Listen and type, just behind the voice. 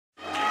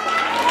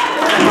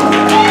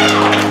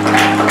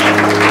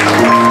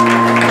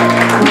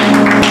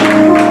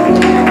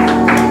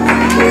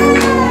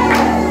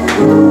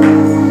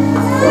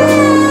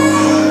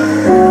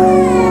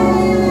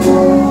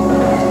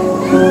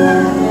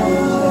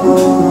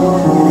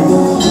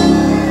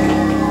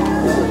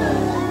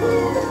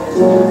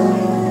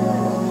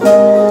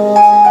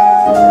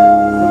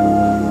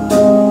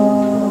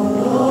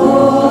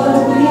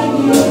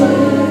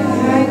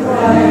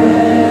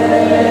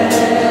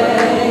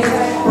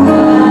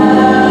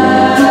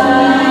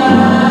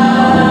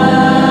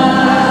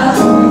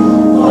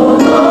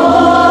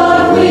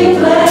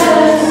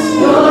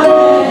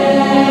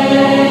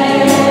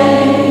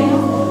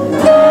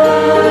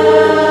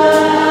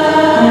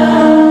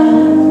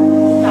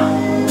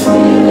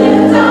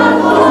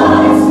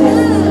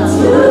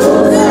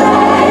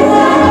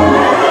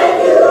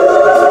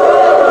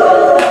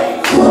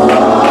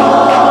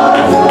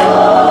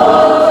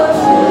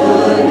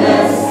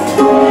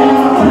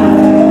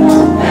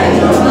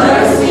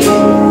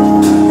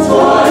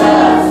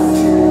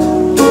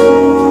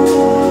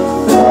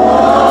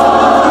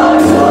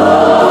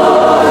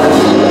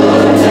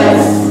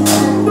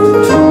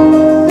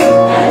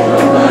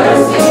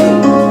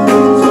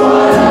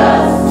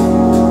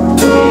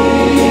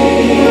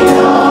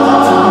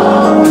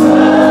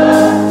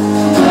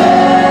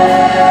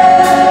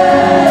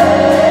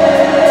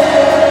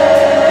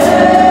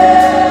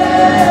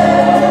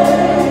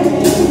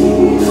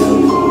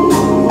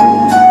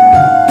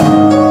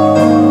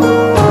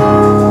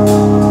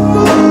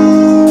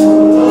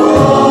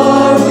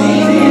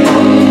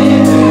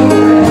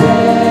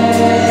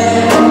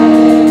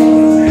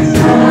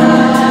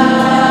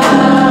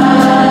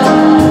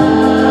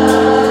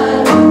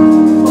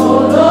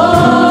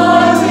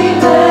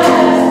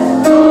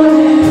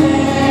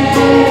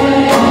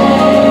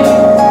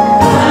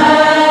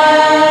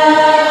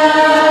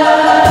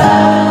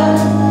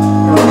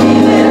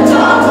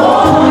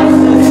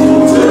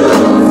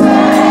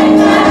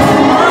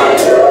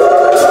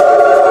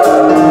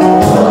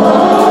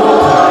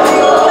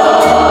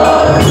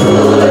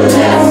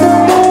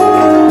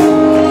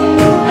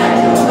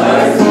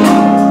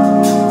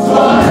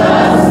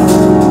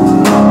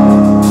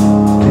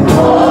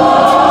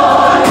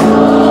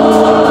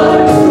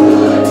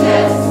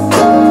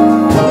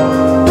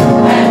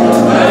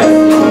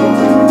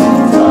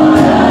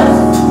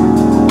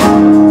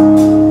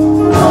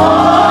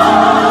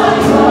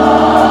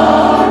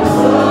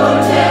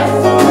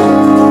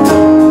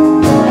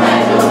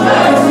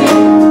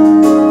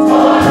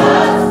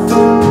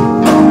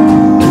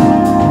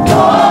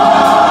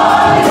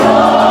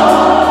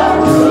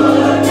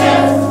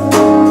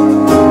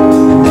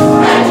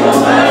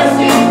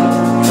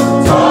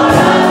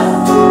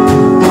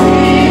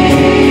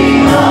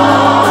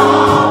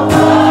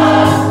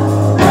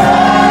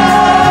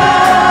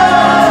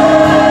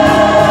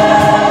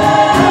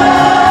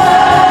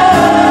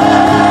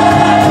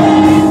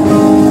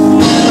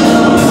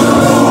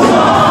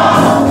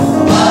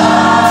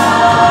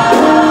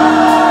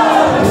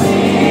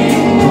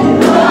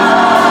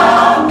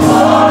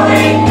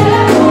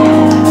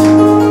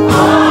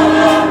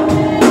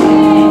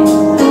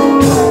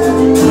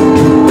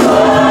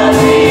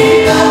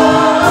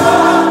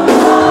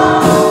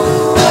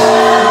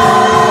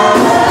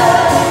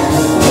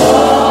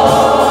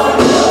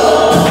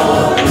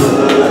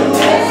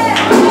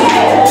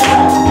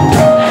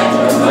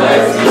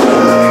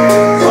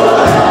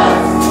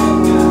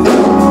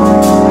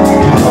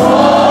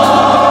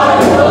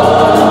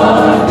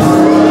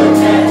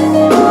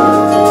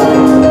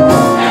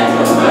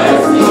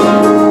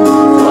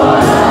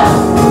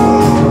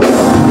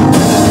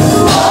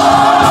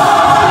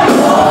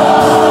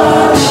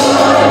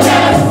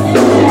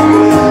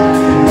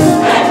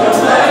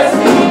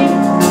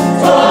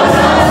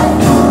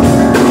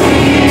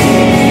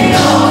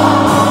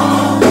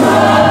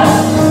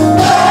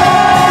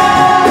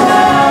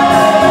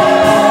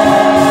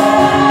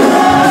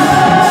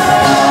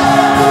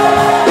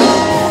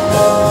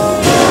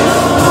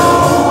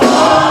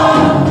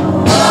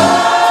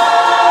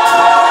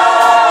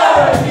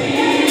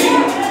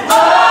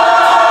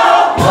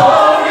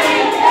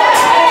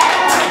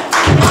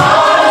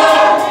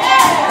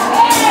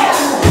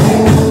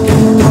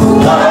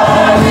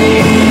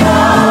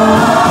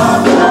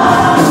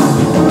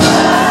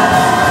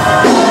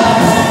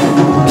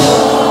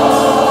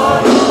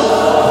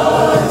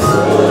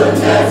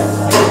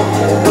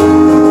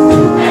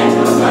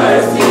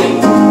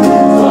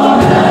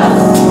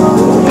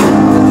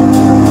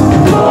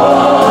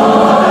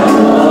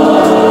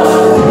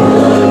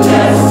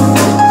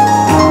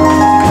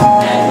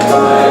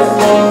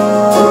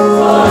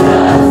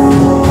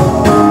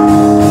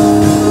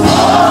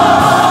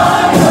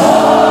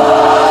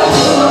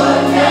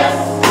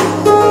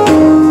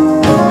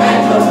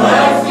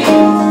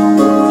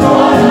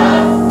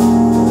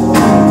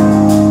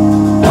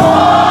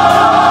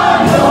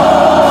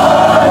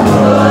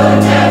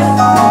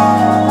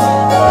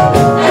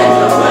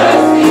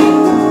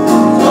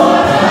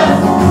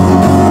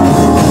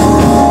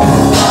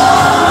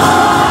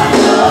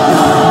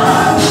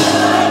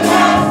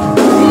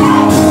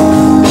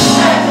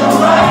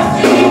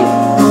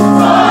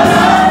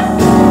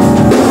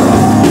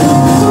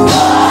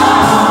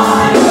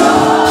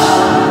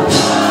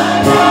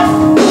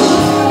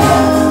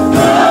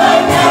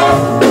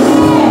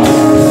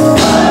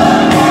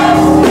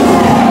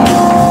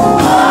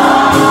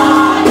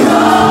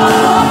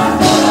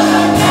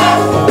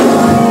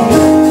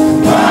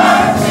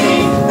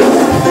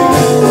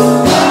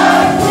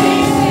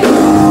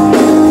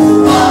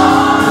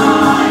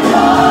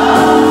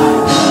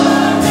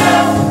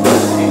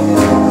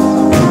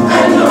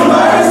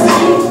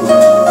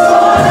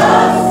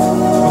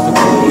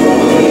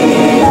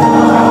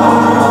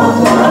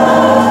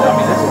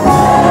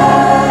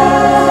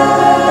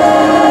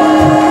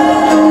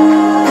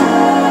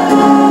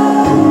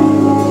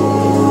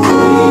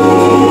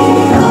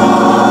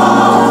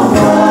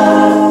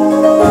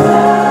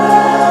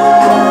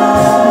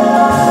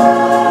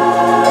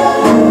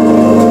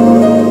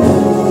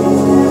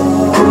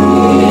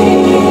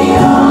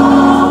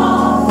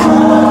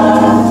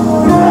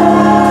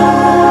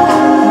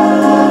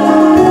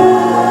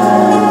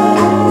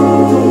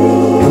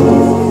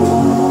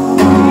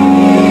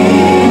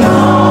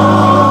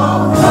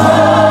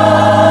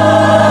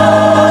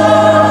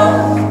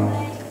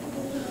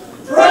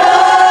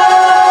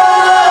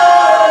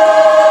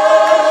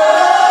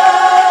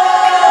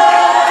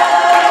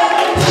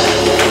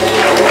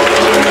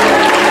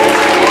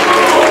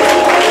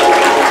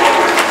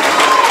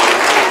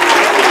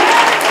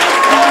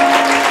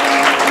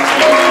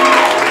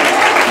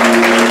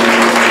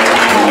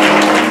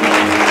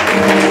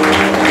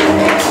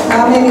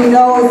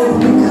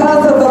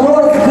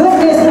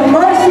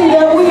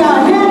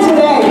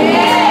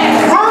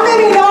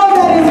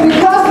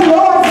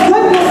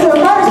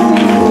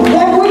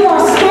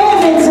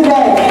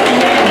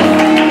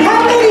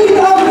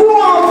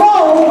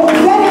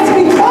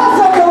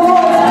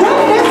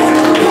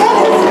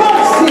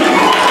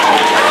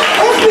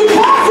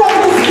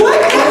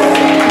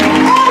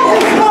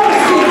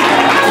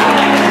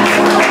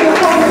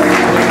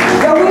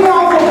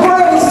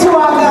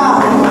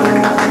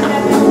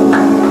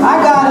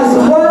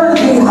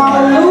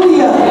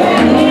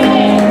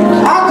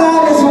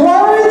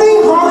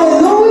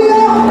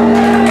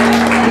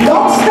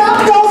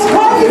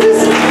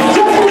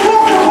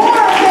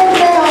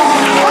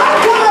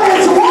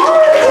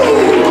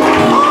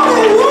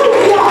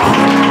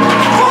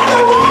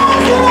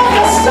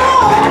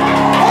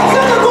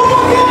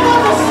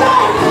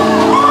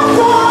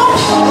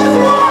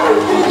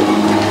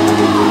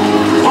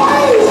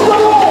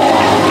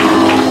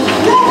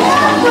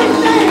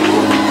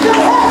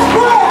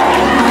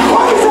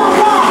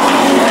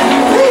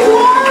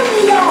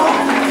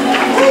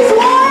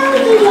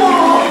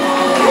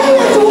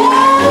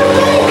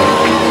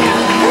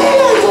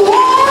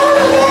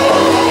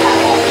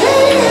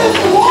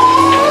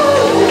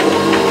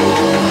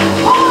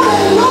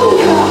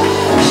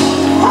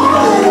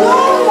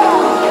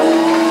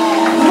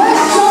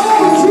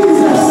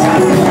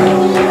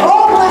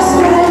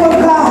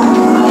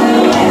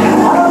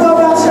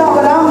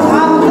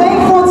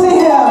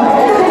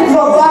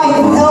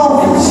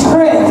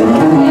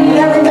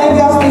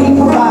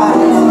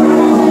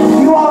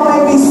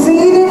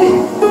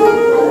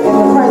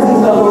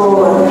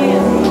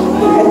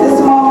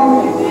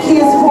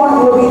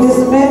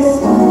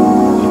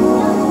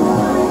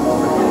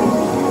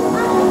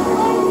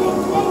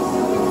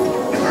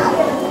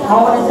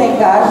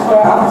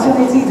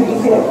opportunity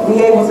to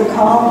be able to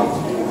come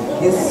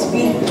and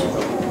speak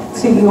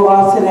to you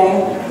all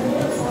today.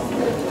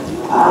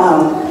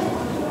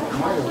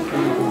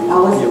 I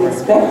wasn't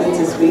expecting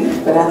to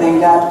speak, but I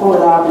thank God for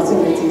the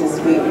opportunity to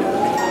speak.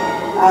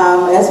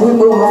 As we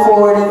move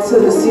forward into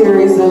the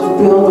series of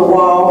Build a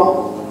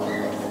Wall,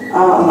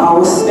 I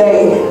will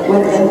stay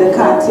within the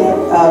content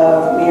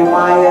of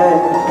Nehemiah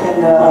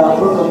and the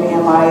book of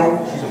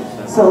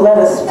Nehemiah. So let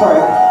us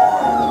pray.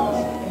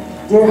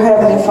 Dear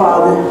Heavenly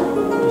Father,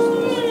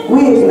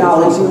 we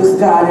acknowledge you as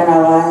God in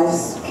our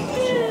lives.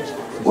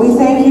 We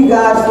thank you,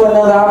 God, for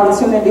another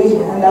opportunity,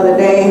 another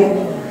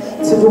day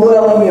to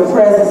dwell in your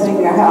presence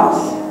in your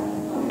house.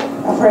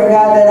 I pray,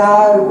 God, that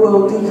I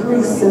will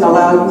decrease and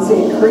allow you to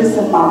increase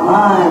in my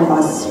mind,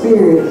 my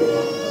spirit,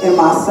 and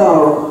my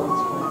soul.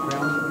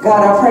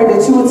 God, I pray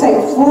that you will take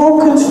full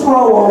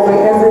control over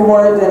every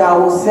word that I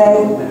will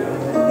say,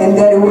 and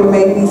that it would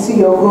make me to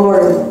your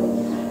glory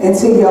and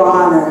to your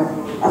honor.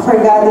 I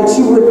pray, God, that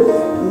you would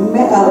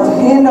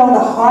hand on the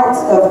hearts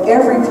of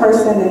every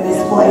person in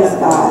this place,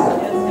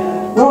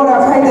 God. Lord,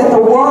 I pray that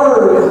the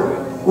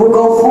word will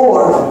go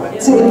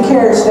forth to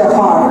encourage their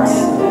hearts.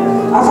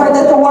 I pray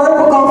that the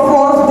word will go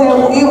forth,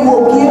 that it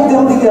will give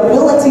them the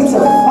ability to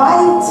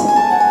fight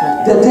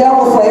the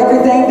devil for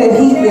everything that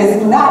he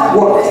is not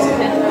worth.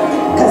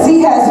 Because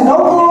he has no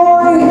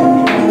glory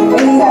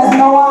and he has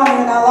no honor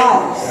in our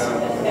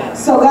lives.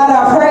 So God,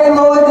 I pray,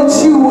 Lord,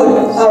 that you would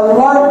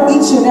alert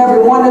each and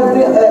every one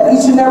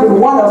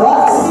of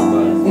us,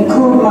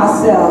 including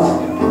myself,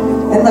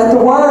 and let the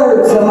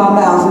words of my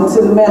mouth and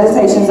to the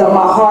meditations of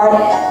my heart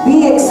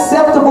be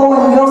acceptable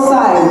in your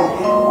sight.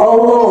 Oh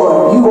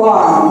Lord, you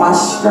are my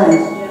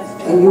strength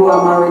and you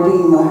are my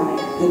Redeemer.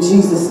 In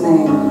Jesus'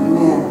 name,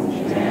 amen.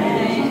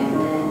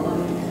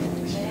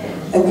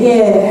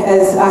 Again,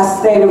 as I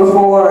stated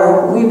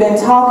before, we've been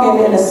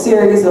talking in a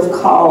series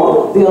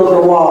called Build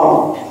a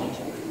Wall.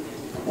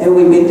 And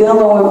we've been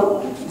dealing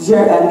with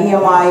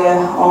Nehemiah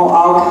on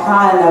all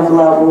kinds of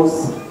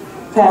levels.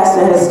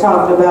 Pastor has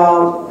talked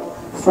about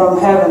from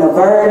having a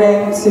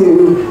burden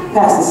to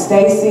Pastor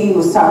Stacy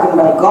was talking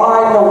about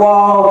guarding the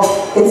wall.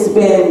 It's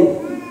been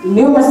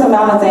numerous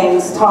amount of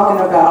things talking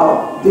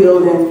about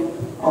building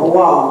a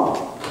wall.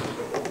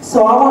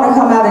 So I want to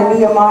come out of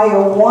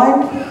Nehemiah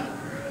 1.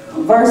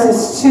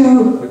 Verses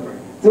 2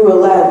 through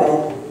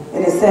 11,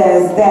 and it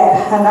says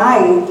that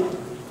Hanai,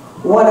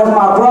 one of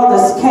my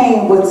brothers,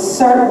 came with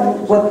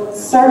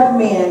certain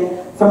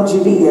men from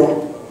Judea,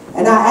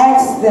 and I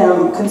asked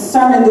them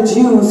concerning the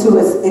Jews who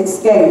had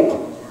escaped,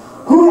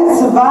 who had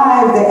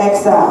survived the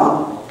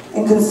exile,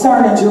 and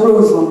concerning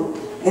Jerusalem.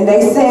 And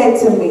they said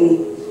to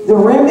me, the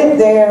remnant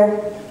there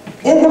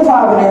in the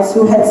province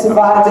who had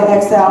survived the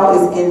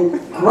exile is in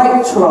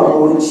great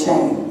trouble and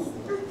shame.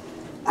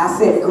 I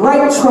said,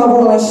 great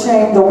trouble and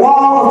shame. The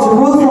wall of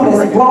Jerusalem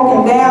is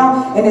broken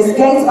down and its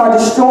gates are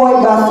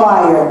destroyed by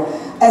fire.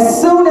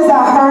 As soon as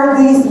I heard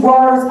these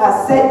words,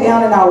 I sat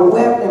down and I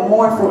wept and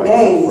mourned for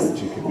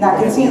days. And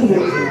I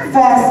continued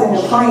fasting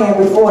and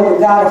praying before the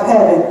God of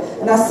heaven.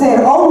 And I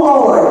said, O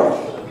Lord,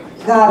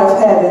 God of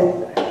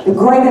heaven, the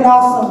great and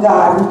awesome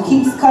God who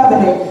keeps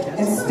covenant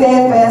and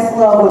steadfast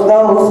love with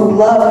those who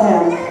love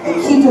him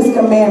and keep his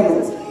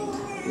commandments.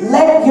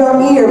 Let your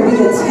ear be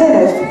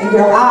attentive and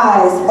your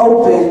eyes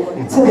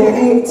open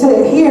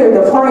to hear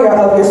the prayer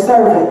of your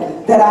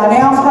servant, that I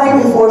now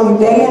pray before you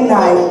day and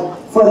night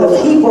for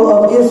the people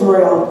of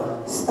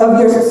Israel, of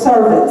your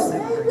servants,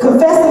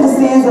 confessing the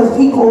sins of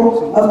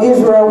people of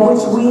Israel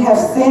which we have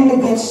sinned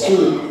against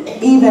you.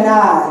 Even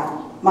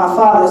I, my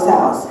father's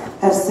house,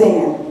 have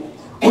sinned.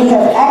 We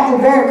have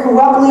acted very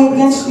corruptly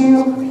against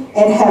you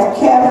and have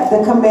kept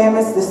the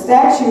commandments, the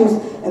statutes,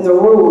 and the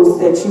rules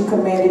that you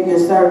commanded your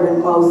servant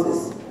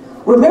Moses.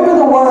 Remember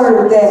the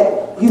word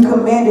that you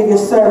commanded your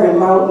servant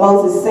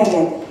Moses,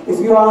 saying, if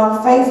you are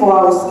unfaithful,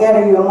 I will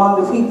scatter you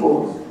among the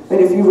people.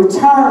 But if you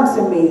return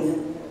to me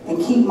and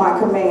keep my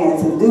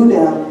commands and do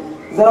them,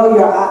 though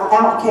your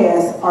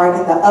outcasts are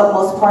in the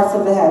utmost parts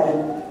of the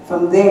heaven,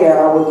 from there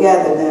I will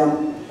gather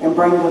them and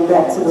bring them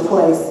back to the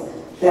place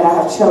that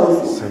I have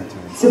chosen,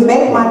 to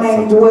make my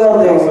name dwell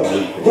there,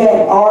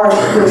 that are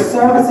your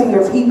servants and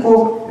your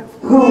people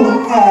who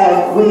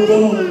have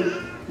redeemed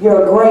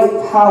your great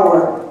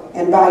power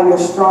and by your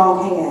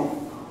strong hand.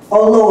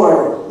 O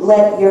Lord,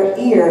 let your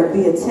ear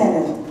be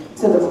attentive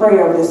to the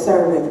prayer of your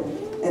servant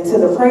and to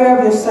the prayer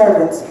of your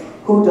servants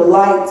who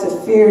delight to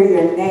fear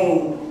your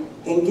name,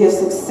 and give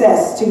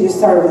success to your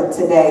servant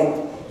today,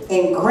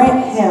 and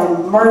grant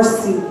him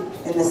mercy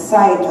in the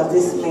sight of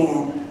this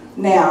man.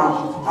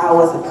 Now I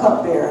was a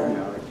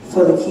cupbearer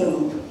for the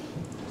king.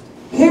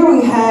 Here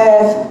we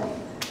have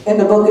in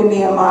the book of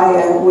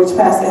Nehemiah, which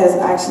Pastor has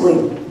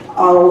actually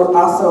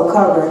also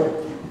covered,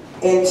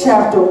 in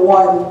chapter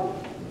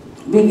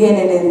 1,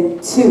 beginning in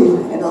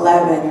 2 and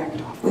 11.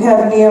 We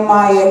have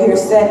Nehemiah here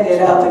setting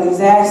it up, and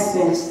he's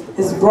asking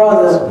his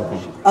brother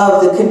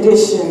of the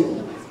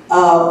condition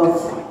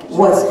of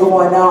what's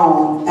going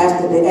on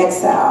after the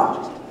exile.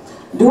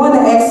 During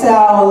the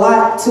exile, a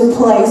lot took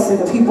place, and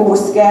the people were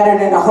scattered,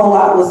 and a whole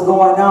lot was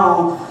going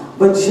on.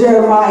 But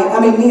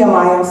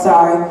Nehemiah,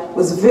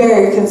 was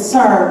very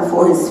concerned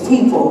for his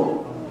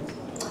people.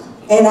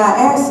 And I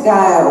asked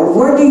God,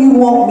 where do you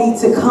want me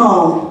to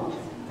come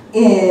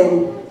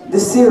in the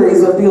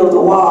series of Build a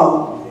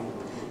Wall?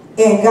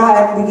 And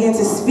God began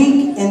to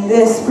speak in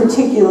this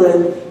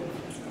particular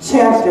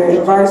chapter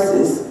and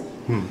verses.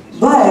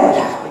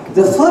 But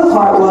the flip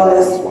part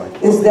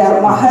is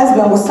that my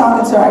husband was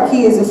talking to our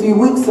kids a few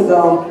weeks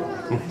ago,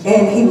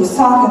 and he was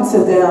talking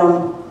to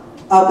them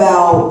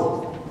about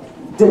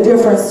the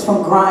difference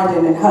from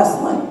grinding and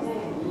hustling.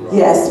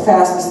 Yes,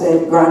 Pastor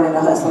said grinding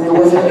and hustling. It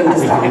wasn't me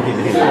this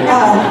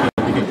time.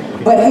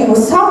 But he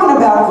was talking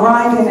about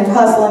grinding and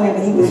hustling,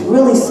 and he was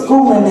really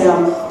schooling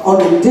them on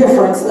the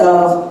difference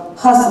of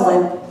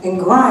hustling and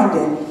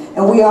grinding.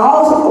 And we are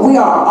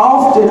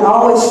often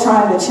always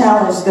trying to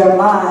challenge their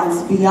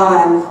minds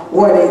beyond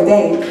where they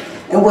think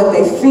and what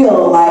they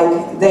feel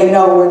like they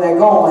know where they're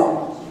going.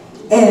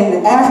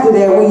 And after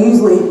that, we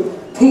usually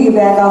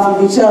piggyback off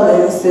of each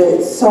other and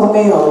said, "So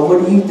Mel,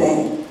 what do you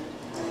think?"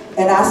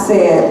 And I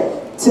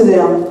said to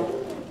them,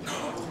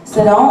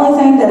 so the only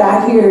thing that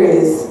I hear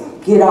is,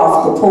 "Get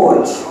off the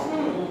porch."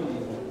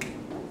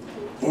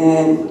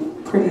 And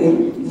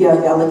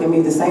y'all look at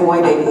me the same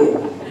way they did.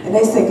 And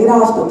they said, "Get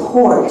off the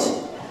porch."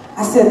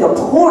 I said, the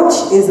porch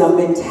is a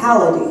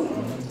mentality.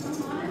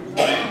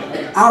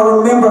 I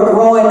remember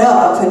growing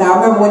up, and I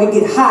remember when it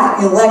get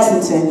hot in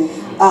Lexington,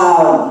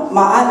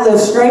 my aunt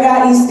lived straight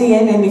out East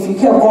End, and if you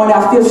kept going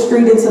out 5th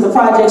Street into the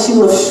project, she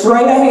lived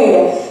straight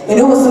ahead. And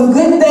it was some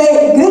good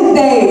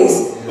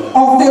days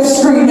on 5th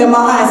Street in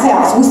my aunt's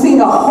house. We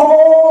seen a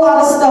whole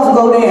lot of stuff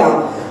go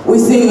down. We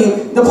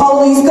seen the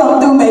police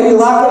come through, maybe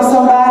lock up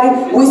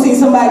somebody. We seen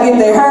somebody get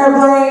their hair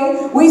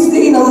braided. We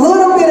seen a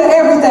little bit of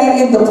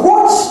everything, and the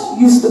porch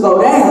used to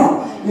go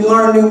down. You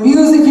learned new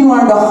music, you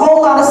learned a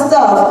whole lot of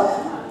stuff.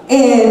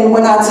 And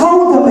when I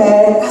told them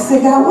that, I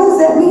said, "God, what does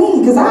that mean?"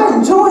 Because I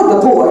enjoyed the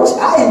porch.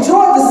 I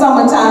enjoyed the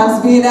summer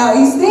times being out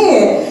East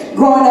End,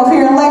 growing up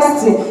here in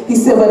Lexington. He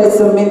said, "But it's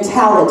a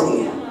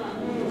mentality.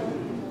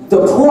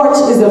 The porch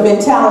is a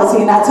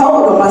mentality." And I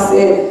told him, I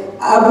said,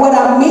 what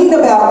I mean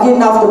about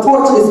getting off the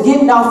porch is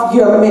getting off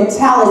your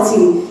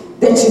mentality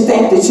that you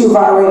think that you've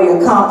already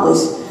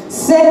accomplished.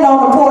 Sitting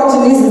on the porch,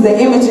 and this is the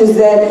images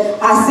that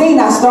I seen,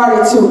 I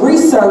started to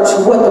research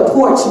what the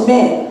porch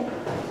meant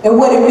and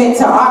what it meant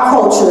to our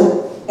culture.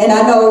 And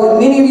I know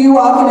many of you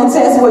all can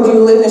attest, whether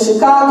you live in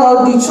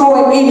Chicago,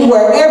 Detroit,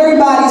 anywhere,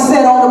 everybody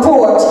sat on the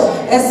porch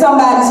at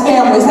somebody's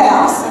family's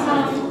house.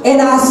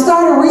 And I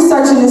started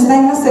researching this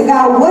thing. I said,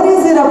 "God, what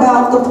is it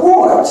about the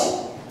porch?"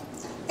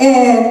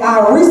 And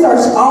I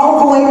researched all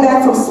the way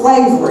back from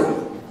slavery.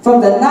 From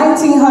the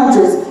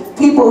 1900s,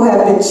 people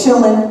have been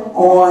chilling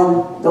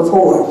on the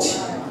porch.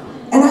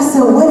 And I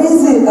said, what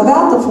is it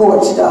about the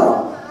porch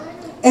though?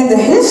 And the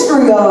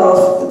history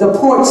of the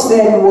porch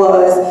setting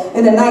was,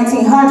 in the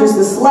 1900s,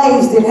 the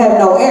slaves didn't have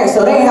no air,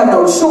 so they didn't have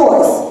no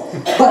choice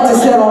but to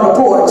sit on the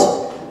porch.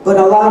 But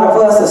a lot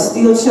of us are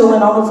still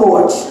chilling on the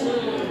porch.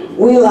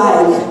 We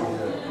like,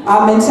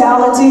 our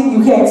mentality,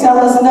 you can't tell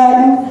us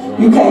nothing.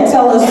 You can't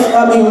tell us,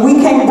 we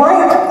can't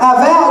break our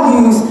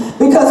values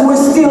because we're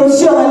still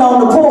chilling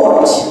on the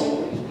porch.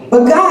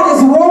 But God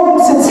is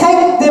wanting to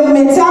take the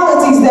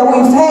mentalities that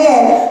we've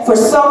had for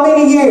so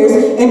many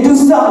years and do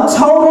something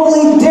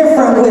totally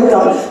different with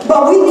them.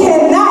 But we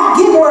cannot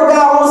get where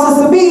God wants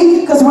us to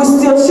be because we're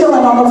still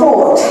chilling on the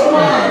porch.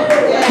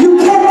 You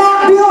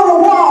cannot build a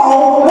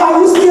wall while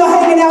you're still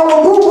hanging out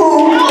with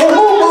boo-boo and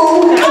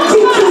boo-boo and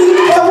Kiki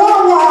and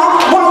Wawa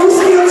while you're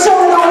still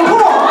chilling on the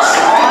porch.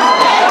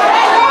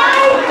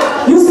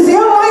 You're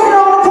still right here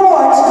on the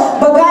porch,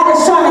 but God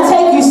is trying to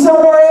take you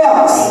somewhere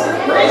else.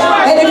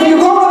 And if you're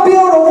going to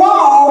build a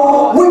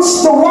wall, which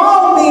the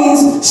wall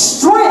means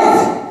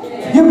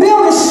strength, you're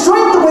building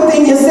strength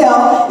within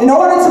yourself. In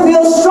order to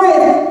build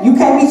strength, you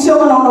can't be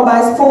chilling on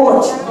nobody's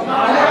porch.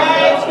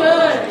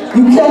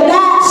 You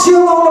cannot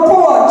chill on the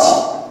porch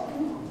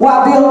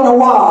while building a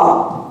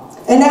wall.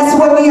 And that's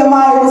what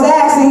Nehemiah was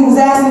asking. He was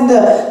asking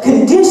the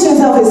conditions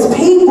of his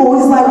people.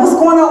 He's like, what's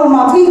going on with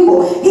my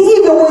people? He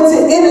even went to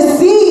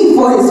intercede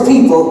for his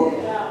people.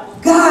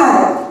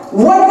 God,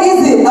 what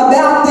is it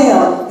about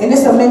them? And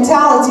it's a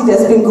mentality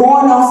that's been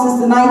going on since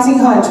the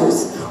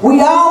 1900s. We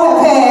all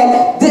have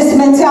had this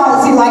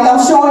mentality, like I'm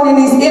showing in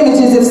these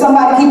images. If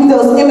somebody keeps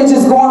those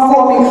images going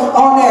for me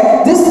on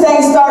there, this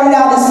thing started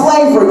out in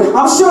slavery.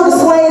 I'm sure the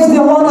slaves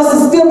didn't want us to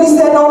still be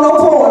sitting on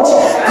no porch,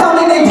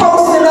 coming and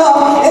posting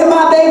up in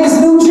my baby's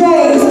new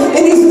J's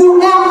and these new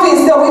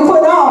outfits that we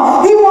put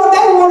on. They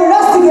wanted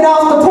us to get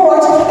off the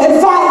porch and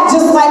fight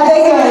just like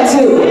they had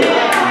to.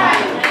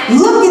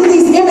 Look at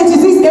these images.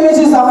 These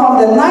images are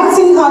from the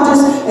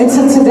 1900s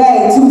until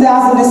today,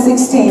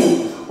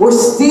 2016. We're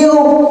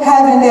still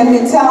having that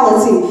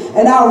mentality.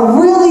 And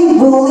I really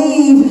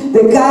believe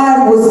that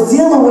God was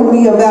dealing with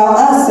me about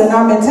us and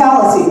our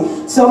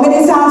mentality. So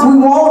many times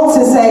we want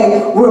to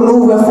say we're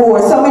moving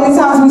forward. So many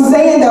times we're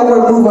saying that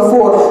we're moving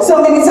forward.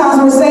 So many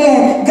times we're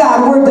saying,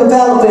 God, we're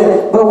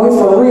developing. But we're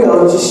for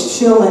real, just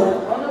chilling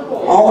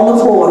on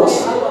the porch.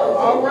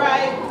 All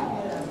right.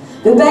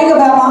 The thing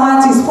about my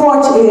auntie's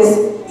porch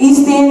is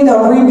East End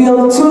done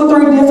rebuilt 2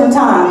 or 3 different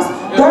times.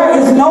 There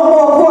is no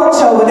more porch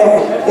over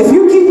there. If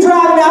you keep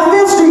driving down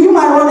 5th Street, you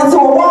might run into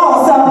a wall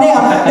or something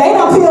now. They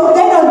done built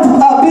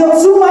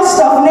too much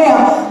stuff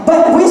now,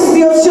 but we're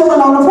still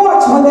chilling on the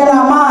porch within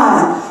our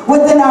mind,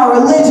 within our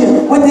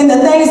religion, within the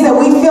things that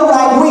we feel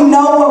like we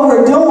know what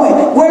we're doing.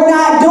 We're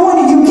not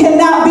doing it. You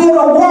cannot build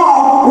a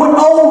wall with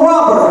old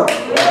rubber.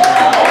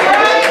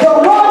 The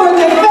rubber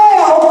that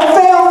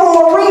fell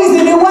for a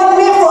reason. It wasn't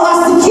meant for us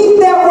to keep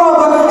that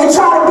rubber and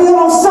try to build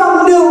on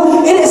something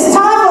new. It is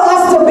time for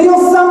us to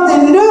build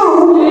something new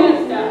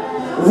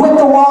with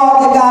the wall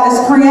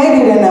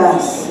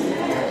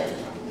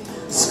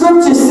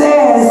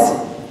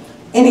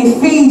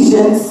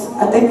Ephesians,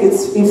 I think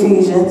it's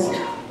Ephesians.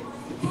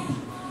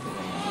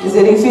 Is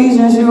it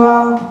Ephesians, you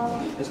all?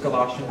 It's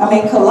Colossians.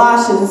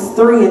 Colossians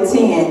 3 and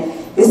 10.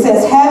 It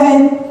says,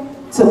 having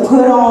to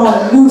put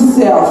on new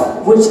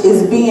self, which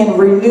is being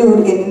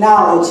renewed in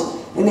knowledge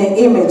in the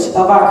image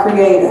of our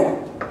Creator.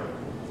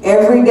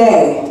 Every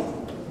day,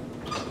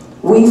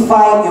 we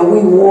fight and we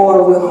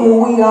war with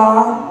who we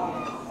are,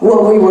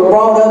 what we were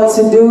brought up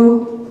to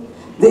do,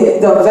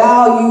 the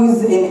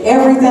values and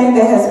everything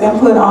that has been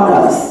put on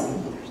us.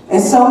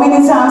 And so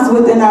many times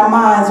within our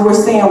minds, we're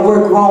saying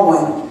we're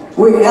growing,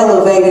 we're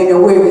elevating,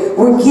 and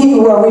we're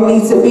getting where we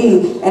need to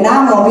be. And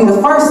I'm going to be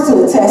the first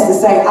to attest to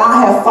say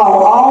I have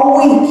fought all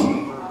week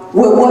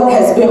with what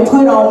has been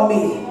put on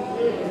me.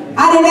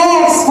 I didn't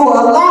ask for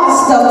a lot of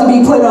stuff to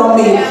be put on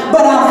me,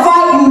 but I'm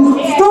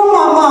fighting through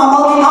my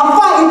mama, I'm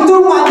fighting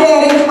through my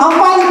daddy, I'm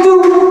fighting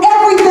through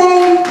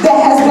everything that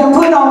has been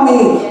put on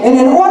me. And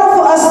in order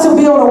for us to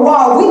build a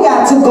wall, we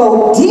got to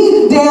go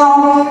deep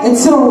down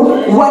into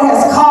what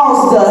has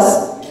caused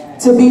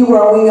us to be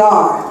where we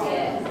are.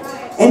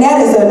 And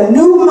that is a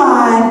new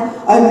mind,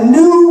 a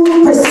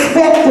new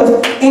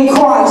perspective in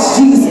Christ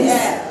Jesus.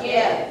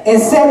 And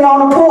sitting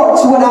on the porch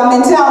with our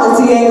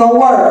mentality ain't gonna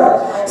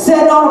work.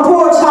 Sitting on the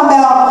porch, I'm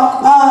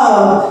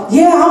about,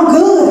 yeah, I'm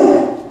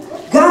good.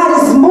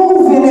 God is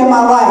moving in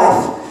my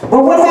life.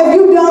 But what have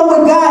you done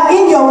with God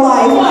in your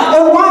life?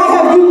 And why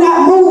have you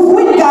not moved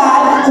with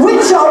God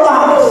with your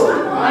life?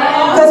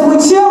 Because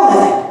we're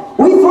chilling.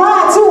 We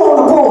fly too on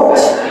the porch.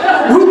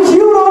 We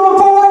cute on the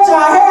porch.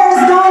 Our hair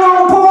is done on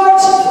the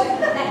porch.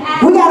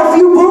 We got a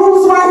few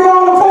booze right here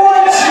on the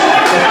porch.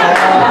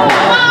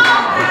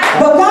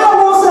 But God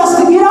wants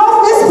us to get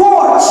off this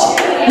porch,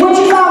 which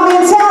is our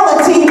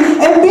mentality,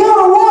 and build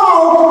a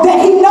wall that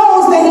He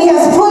knows that He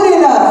has put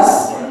in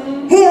us.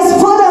 He has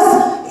put us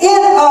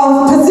in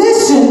a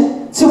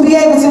position to be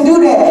able to do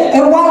that.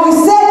 And while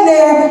you're sitting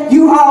there,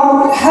 you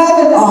are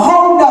having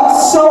holding up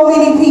so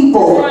many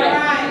people.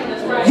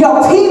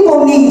 Your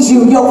people need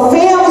you. Your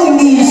family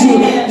needs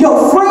you.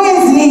 Your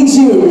friends need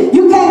you.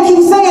 You can't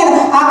keep saying,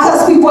 I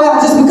cuss people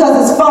out just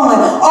because it's fun.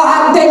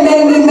 Or they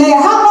made me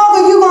mad. How long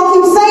are you going to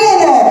keep saying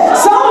that?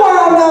 Somewhere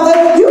or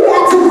another, you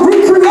got to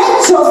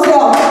recreate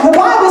yourself. The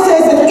Bible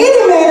says if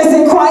any man is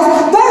in Christ,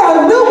 they are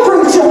a new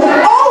creature.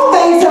 All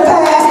things have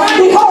passed.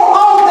 Behold,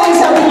 all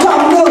things have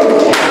become new.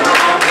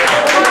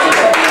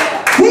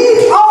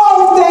 These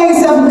all things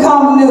have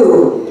become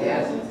new.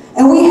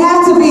 And we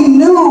have to be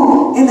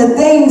new in the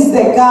things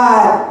that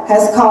God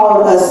has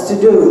called us to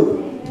do.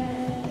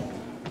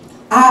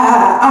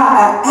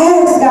 I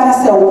asked God,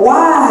 I said,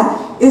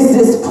 why is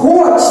this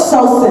porch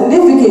so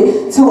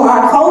significant to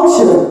our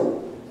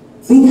culture?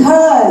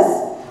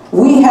 Because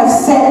we have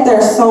sat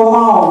there so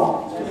long.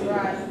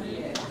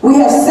 We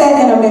have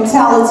sat in a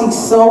mentality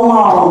so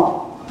long.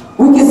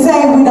 We can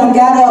say we done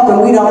got up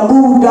and we done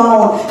moved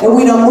on and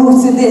we done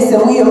moved to this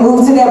and we have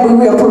moved to that.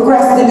 We have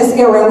progressed in this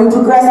area and we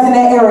progressed in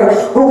that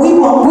area. But we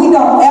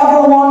don't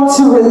ever want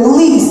to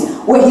release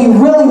what He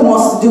really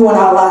wants to do in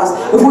our lives.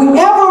 If we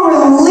ever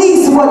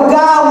release what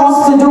God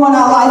wants to do in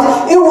our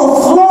life, it will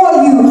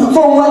floor you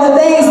for what the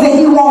things that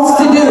He wants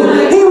to do.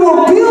 He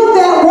will build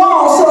that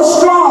wall so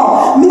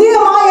strong.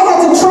 Nehemiah had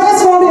to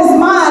transform his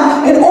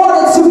mind in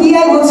order to be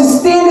able to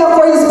stand up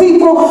for his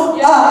people,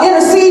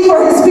 intercede for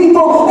his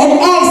people, and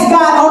ask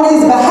God on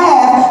his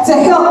behalf to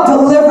help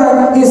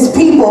deliver his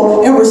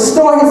people and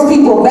restore his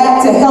people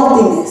back to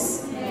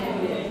healthiness.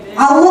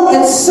 I look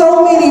at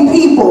so many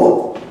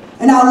people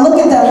and I look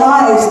at their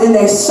lives and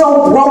they're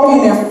so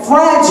broken and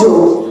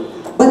fragile,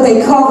 but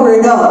they cover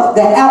it up.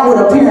 Their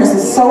outward appearance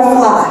is so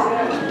fly.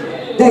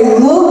 They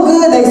look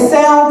good, they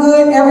sound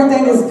good,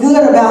 everything is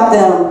good about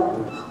them.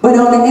 But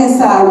on the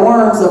inside,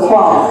 worms are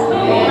crawling.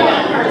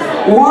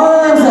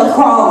 Worms are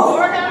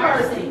crawling.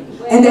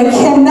 And they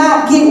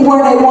cannot get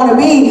where they want to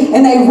be.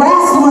 And they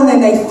wrestling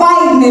and they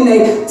fighting and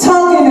they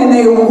tugging and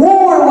they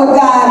warring with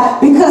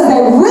God because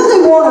they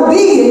really want to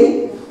be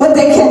it. But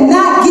they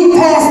cannot get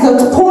past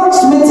the porch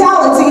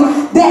mentality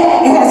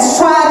that has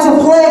tried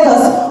to plague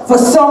us for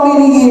so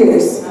many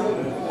years.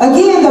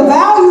 Again, the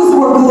values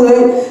were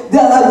good.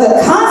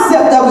 The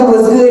concept of it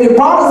was good. It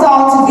brought us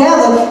all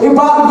together. It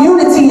brought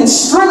unity and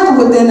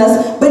strength within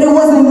us. But it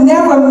wasn't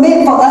never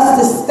meant for us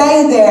to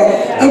stay there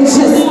and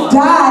just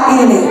die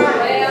in it.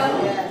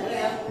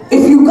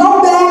 If you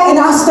go back and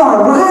I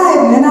start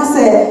riding, and I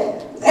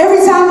said,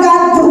 every time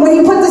God, when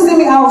He put this in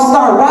me, I would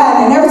start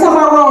riding. And every time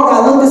I rode,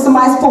 I looked at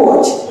somebody's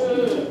porch.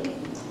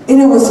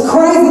 And it was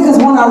crazy because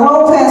when I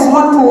rode past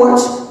one porch,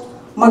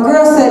 my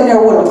girl sat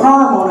there with a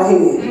perm on her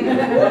head.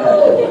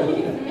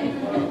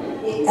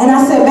 And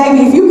I said,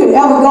 baby, if you could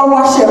ever go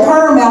wash your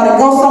perm out and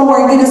go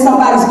somewhere and get in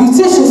somebody's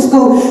beautician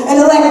school and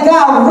let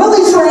God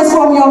really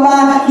transform your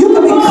mind, you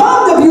could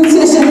become the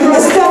beautician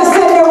instead of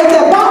sitting there with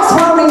that box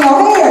perm in your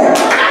hair.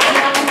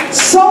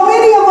 So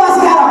many of us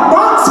got a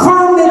box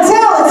perm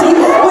mentality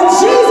when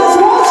Jesus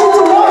wants you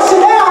to wash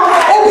it out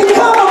and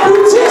become a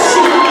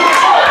beautician.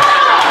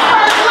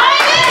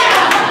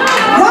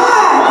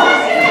 God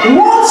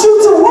wants you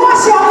to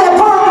wash out that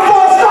perm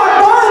before it starts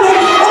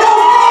burning and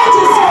those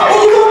edges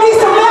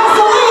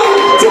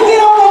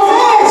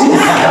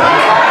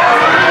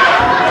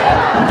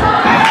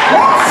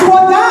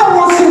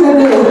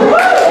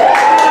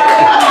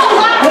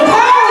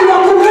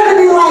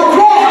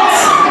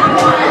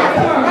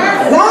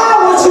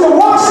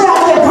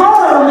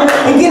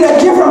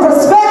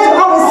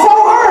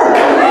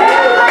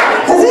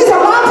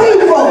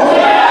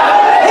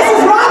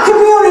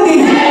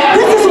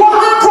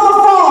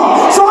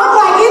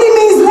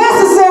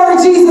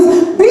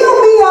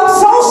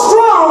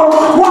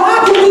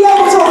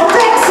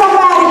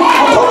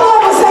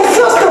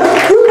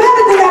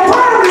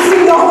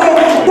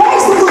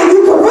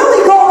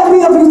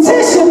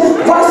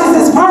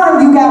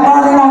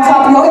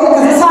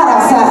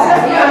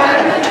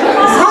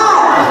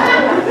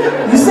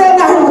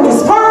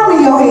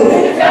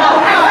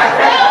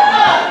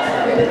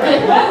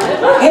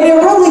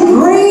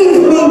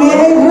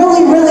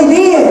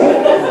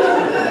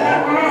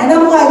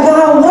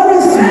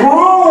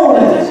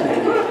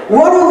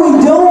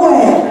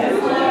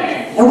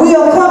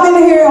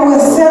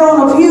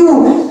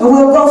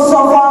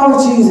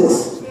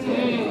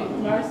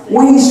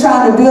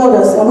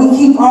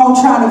on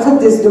trying to put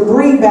this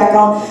debris back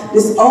on,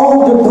 this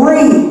old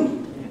debris.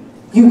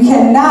 You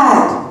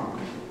cannot.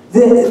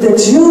 The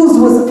Jews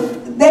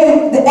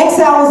the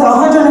exile was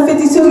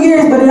 152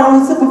 years, but it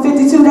only took them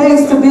 52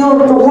 days to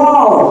build the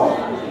wall.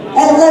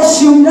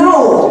 Unless you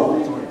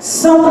know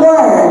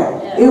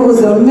somewhere it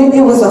was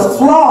a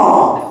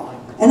flaw.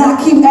 And I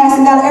keep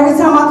asking God, every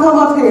time I come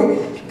up here,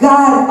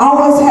 God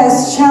always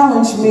has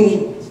challenged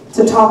me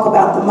to talk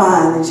about the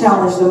mind and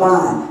challenge the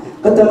mind.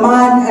 But the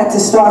mind had to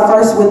start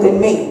first within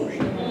me.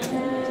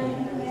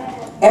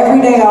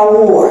 Every day I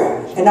war.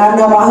 And I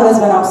know my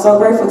husband, I'm so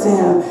grateful to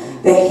him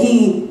that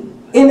he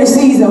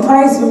intercedes and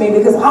prays for me,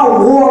 because I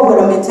war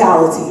with a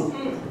mentality.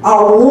 I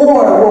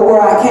war with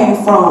where I came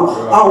from.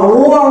 I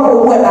war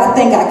with what I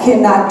think I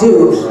cannot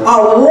do.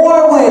 I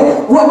war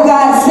with what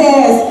God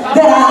says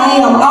that I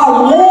am.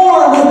 I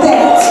war with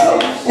that.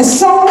 And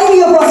so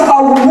many of us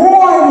are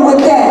warring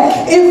with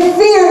that in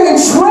fear and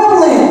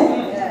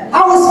trembling.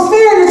 I was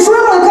feared and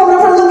trembling coming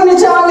up here looking at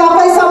y'all in y'all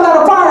face talking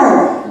about a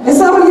perm. And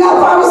some of y'all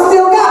probably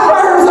still got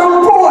perms on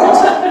the porch.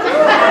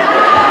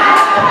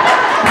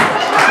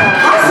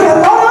 I said,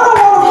 Lord, I don't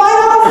want to fight.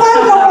 I don't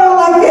fight no more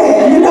like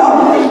that, you know.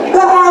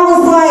 But I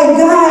was like,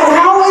 God,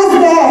 how is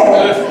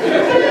that?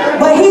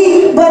 But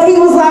he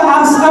was like,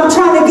 I'm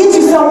trying to get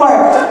you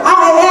somewhere.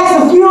 I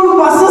asked a few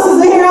of my sisters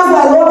in here. I was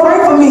like, Lord, pray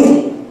for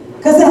me.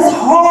 Because that's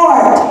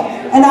hard.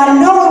 And I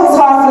know it was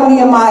hard for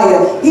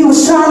Nehemiah. He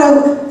was trying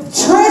to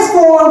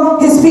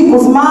transform his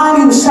people's mind.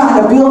 He was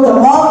trying to build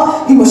them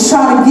up. He was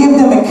trying to give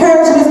them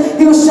encouragement.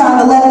 He was trying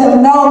to let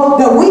them know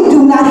that we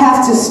do not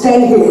have to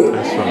stay here.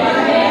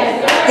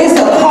 It's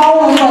a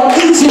calling for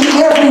each and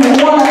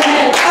every one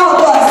of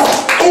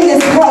us in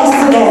this place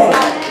today.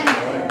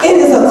 It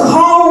is a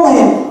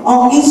calling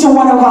on each and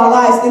one of our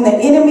lives, and the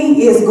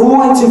enemy is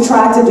going to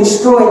try to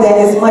destroy that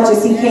as much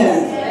as he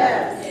can.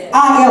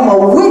 I am a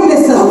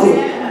witness of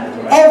it.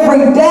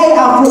 Every day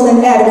I feel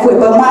inadequate,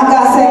 but my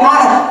God said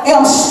I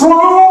am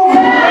strong.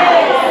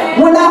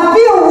 When I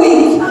feel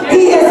weak,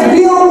 he has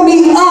built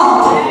me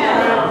up.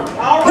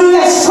 He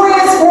has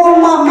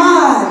transformed my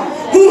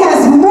mind. He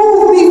has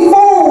moved me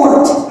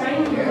forward.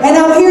 And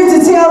I'm here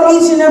to tell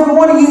each and every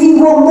one of you, he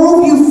will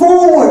move you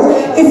forward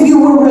if you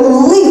will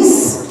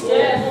release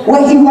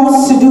what he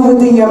wants to do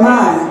within your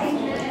mind.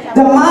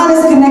 The mind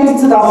is connected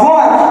to the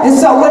heart, and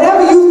so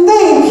whatever you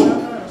think,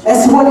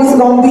 that's what it's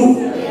going to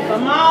be.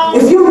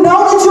 If you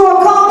know that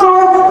you're a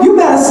conqueror, you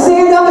better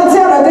stand up and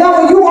tell the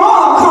devil you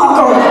are a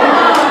conqueror.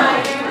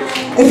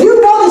 If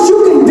you know that you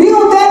can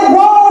build that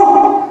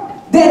wall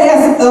that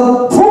has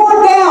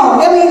poured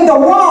down, the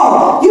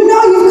wall, you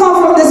know you've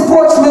come from this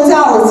porch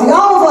mentality.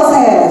 All of us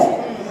have.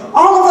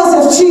 All of us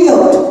have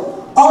chilled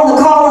on the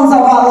callings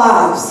of our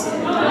lives.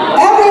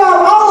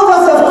 All of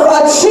us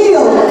have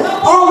chilled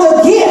on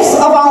the gifts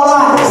of our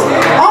lives.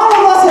 All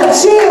of us have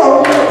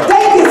chilled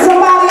thinking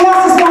somebody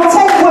else is going to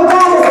take what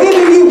God has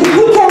given you.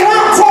 He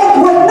cannot take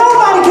what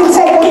nobody can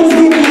take what he's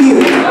giving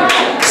you.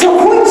 So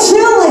quit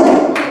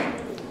chilling.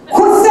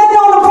 Quit sitting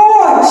on the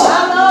porch.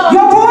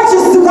 Your porch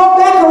is to go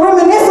back and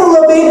reminisce a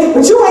little bit,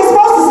 but you ain't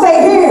supposed to stay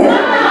here.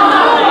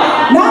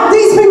 Not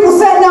these people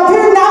sitting up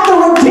here, not the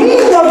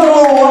redeemed of the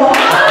Lord.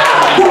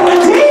 The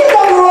redeemed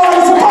of the Lord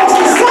is supposed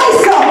to say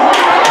so.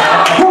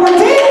 The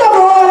redeemed of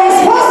the Lord ain't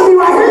supposed to be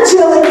right here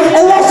chilling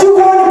unless you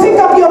want to pick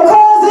up your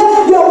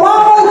cousin, your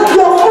mama,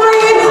 your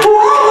friend,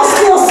 whoever's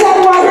still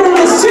sitting right here in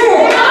this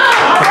chair.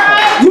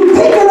 You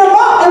picking them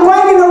up and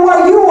bringing them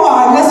where you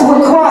are, and that's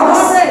with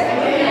Christ.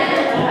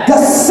 The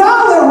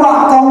solid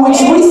rock on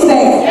which we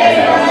stand.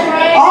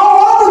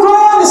 All other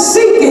ground is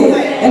seeking,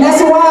 and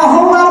that's why a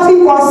whole lot of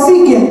people are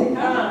seeking.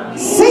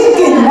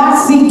 Seeking, not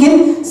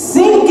seeking,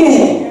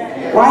 sinking.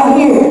 Right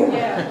here.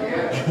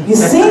 You're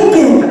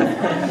sinking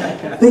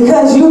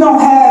because you don't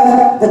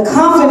have the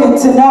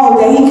confidence to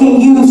know that he can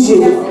use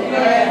you.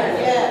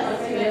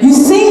 You're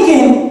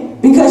sinking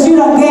because you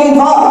done gave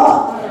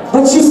up,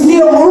 but you're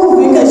still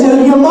moving because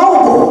you're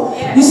mobile.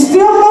 You're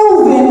still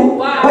moving,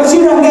 but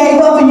you done gave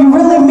up and you're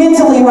really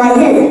mentally right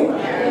here.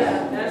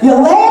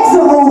 Your legs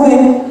are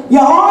moving,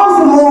 your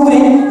arms are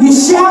moving, you're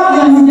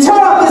shouting, you turn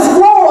up this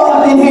floor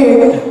up in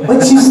here,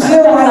 but you're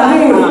still right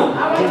here.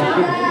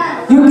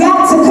 You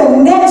got to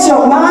connect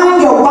your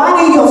mind, your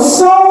body, your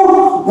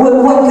soul with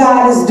what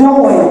God is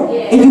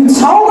doing. And you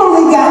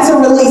totally got to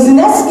release, and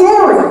that's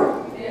scary.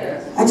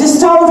 I just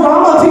told you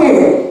I'm up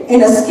here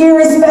in a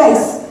scary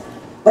space.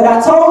 But I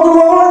told the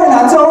Lord and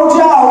I told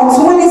y'all in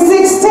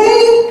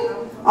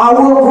 2016, I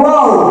will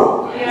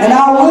grow. And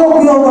I will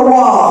build a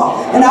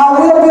wall. And I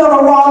will build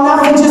a wall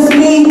not for just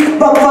me,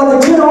 but for the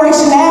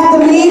generation after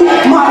me,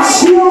 my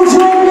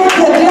children.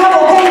 The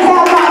devil can't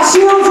have my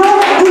children.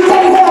 He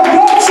can't have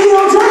your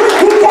children.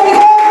 He can't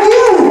have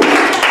you.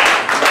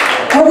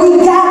 And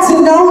we got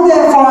to know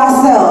that for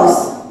ourselves.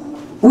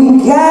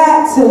 We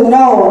got to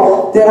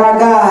know that our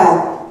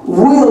God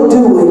will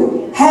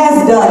do it,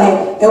 has done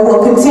it, and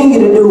will continue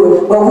to do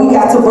it. But we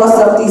got to bust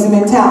up these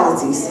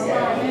mentalities.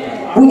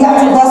 We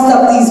got to bust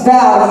up these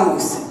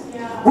values.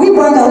 We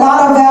bring a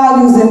lot of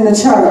values in the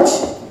church.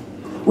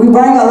 We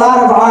bring a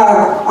lot of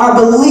our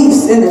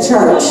beliefs in the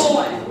church.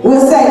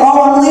 We'll say,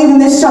 oh, I'm leaving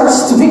this church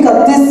to pick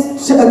up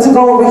this, to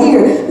go over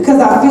here because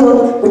I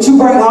feel, but you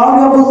bring all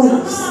your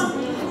beliefs,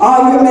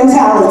 all your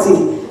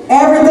mentality,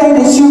 everything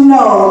that you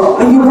know,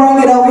 and you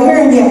bring it over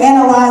here and you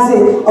analyze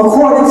it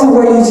according to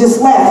where you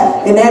just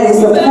left. And that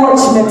is the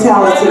porch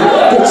mentality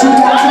that you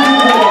got to be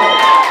with.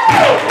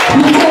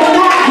 You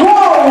cannot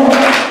grow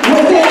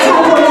with that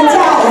type of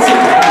mentality.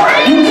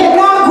 You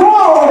cannot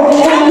grow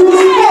in a new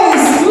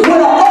space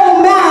with an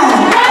old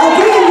mind.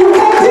 Again, you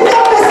can't pick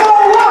up this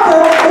old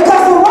rubber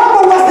because the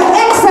rubber was the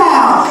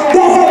exile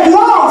that had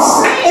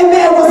lost and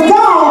that was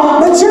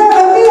gone. But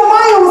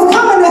Nehemiah was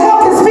coming to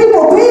help his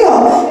people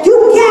build. You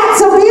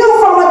got to build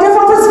from a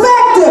different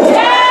perspective.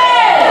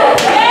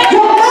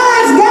 Your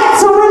mind's got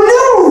to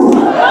renew.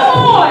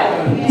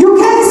 You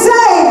can't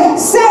say,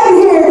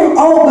 sitting here,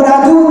 oh, but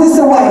I do it this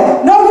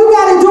way. No, you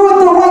got to do it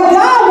the way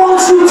God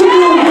wants you to do it.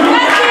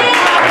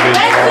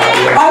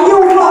 Or you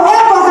will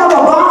forever have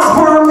a box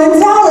firm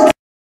mentality.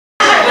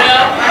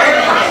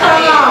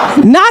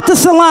 Not the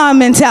salon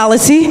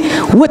mentality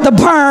with the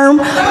perm,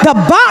 the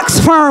box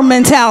firm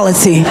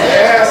mentality.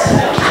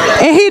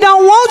 And he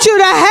don't want you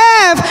to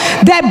have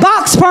that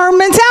box firm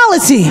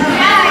mentality.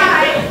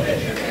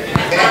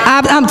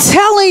 I'm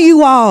telling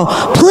you all,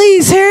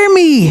 please hear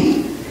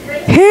me.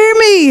 Hear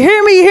me,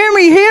 hear me, hear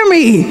me, hear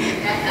me.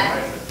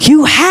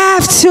 You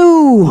have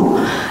to.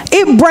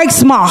 It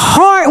breaks my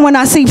heart when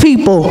I see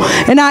people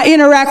and I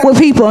interact with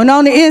people and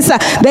on the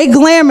inside, they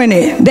glamming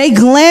it. They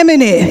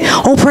glamming it.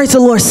 Oh, praise the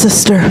Lord,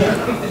 sister.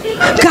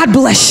 God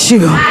bless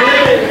you.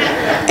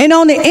 And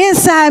on the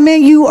inside,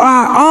 man, you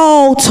are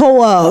all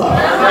tore up.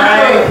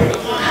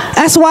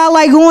 That's why I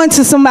like going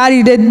to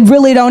somebody that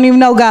really don't even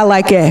know God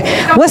like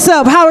that. What's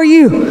up? How are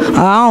you?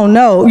 I don't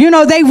know. You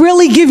know, they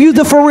really give you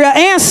the for real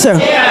answer.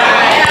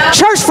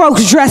 Church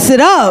folks dress it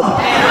up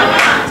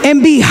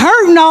and be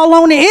hurting all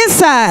on the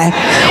inside.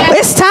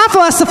 It's time for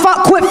us to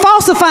quit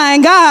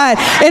falsifying God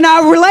in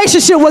our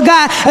relationship with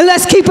God, and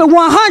let's keep it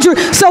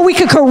 100 so we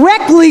can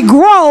correctly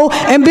grow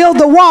and build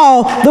the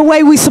wall the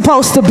way we're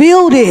supposed to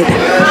build it.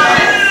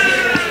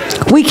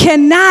 We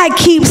cannot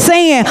keep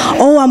saying,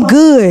 oh, I'm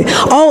good.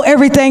 Oh,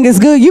 everything is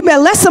good. You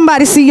better let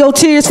somebody see your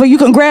tears so you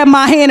can grab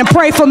my hand and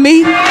pray for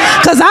me.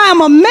 Because I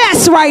am a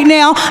mess right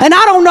now, and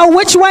I don't know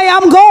which way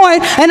I'm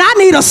going, and I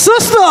need a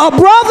sister, a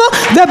brother,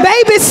 the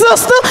baby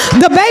sister,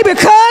 the baby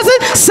cousin,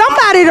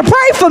 somebody to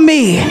pray for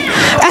me.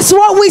 That's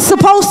what we're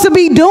supposed to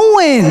be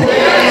doing.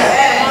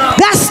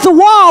 That's the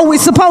wall we're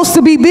supposed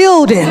to be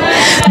building.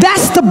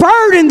 That's the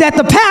burden that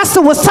the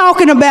pastor was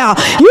talking about.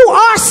 You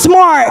are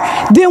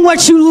smart than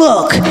what you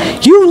look.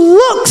 You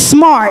look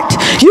smart.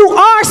 You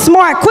are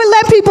smart. Quit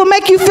letting people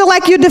make you feel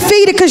like you're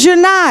defeated, because you're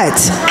not.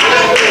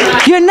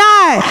 You're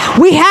not.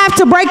 We have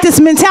to break this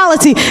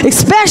mentality,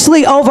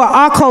 especially over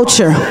our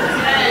culture.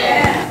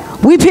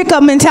 We pick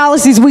up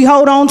mentalities, we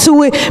hold on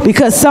to it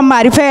because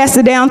somebody passed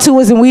it down to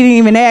us and we didn't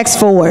even ask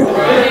for it.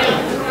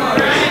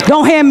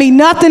 Don't hand me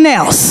nothing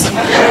else.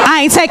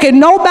 I ain't taking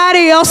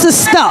nobody else's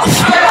stuff.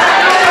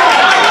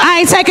 I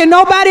ain't taking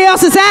nobody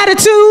else's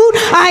attitude.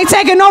 I ain't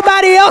taking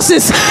nobody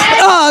else's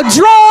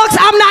drugs.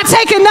 I'm not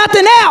taking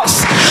nothing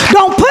else.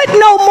 Don't put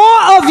no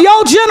more of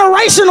your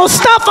generational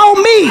stuff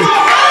on me.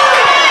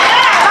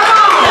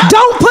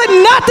 Don't put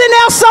nothing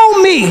else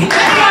on me.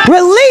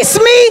 Release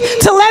me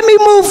to let me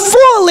move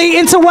fully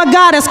into what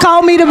God has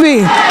called me to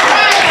be.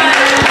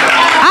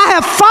 I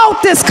have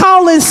fought this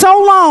calling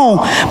so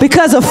long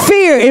because of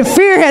fear, and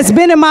fear has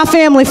been in my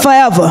family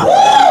forever.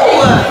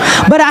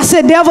 But I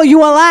said, devil, you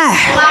a lie.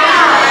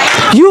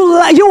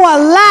 You a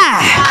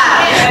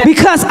lie,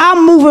 because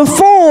I'm moving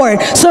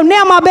forward. So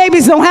now my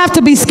babies don't have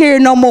to be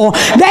scared no more.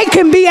 They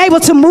can be able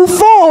to move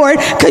forward,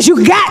 because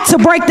you got to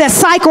break that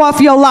cycle off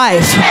your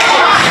life.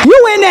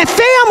 You in that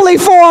family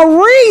for a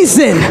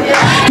reason.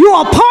 You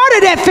are part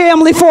of that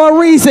family for a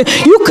reason.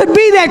 You could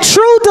be that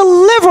true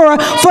deliverer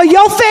for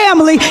your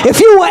family if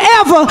you will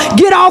ever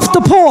get off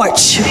the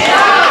porch.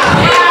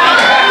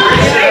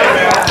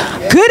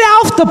 Get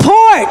off the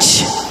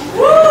porch.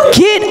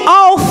 Get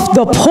off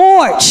the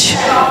porch.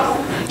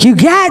 You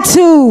got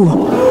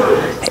to.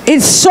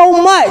 It's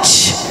so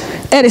much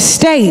at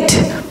stake.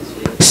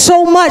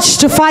 So much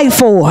to fight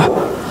for.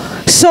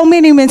 So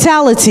many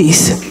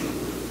mentalities.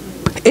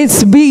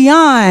 It's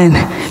beyond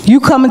you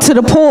coming to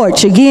the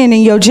porch again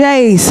in your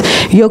J's.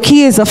 Your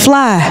kids are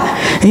fly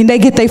and they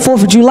get their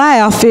 4th of July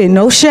outfit.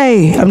 No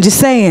shade. I'm just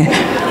saying.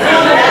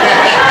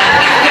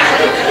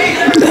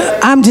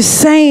 I'm just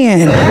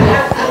saying.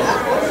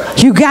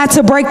 You got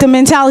to break the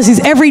mentalities.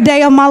 Every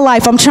day of my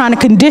life, I'm trying to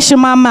condition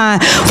my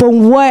mind for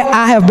what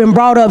I have been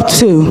brought up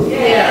to.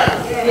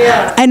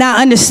 And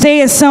I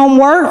understand some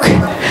work,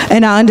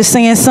 and I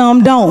understand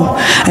some don't.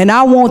 And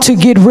I want to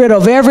get rid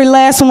of every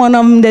last one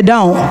of them that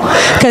don't,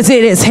 because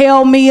it has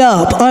held me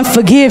up.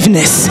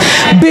 Unforgiveness,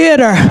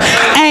 bitter,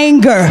 anger.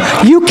 anger.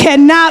 You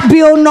cannot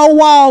build no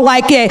wall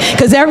like that,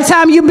 because every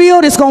time you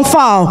build, it's going to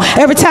fall.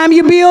 Every time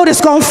you build,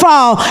 it's going to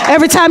fall.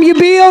 Every time you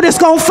build, it's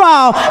going to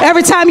fall.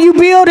 Every time you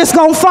build, it's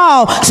going to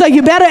fall. So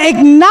you better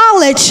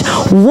acknowledge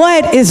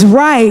what is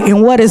right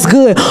and what is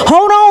good.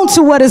 Hold on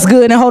to what is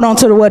good and hold on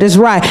to what is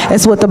right.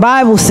 That's what the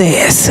Bible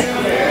says.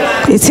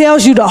 It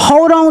tells you to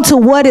hold on to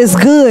what is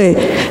good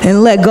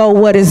and let go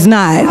what is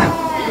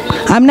not.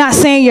 I'm not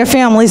saying your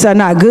families are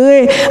not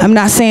good. I'm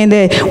not saying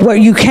that where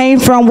you came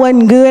from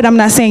wasn't good. I'm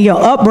not saying your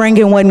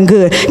upbringing wasn't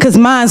good, because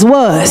mine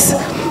was.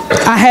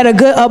 I had a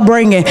good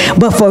upbringing.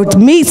 But for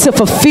me to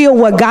fulfill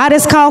what God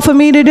has called for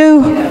me to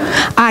do,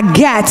 I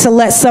got to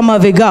let some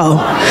of it go.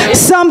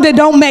 Some that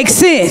don't make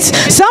sense.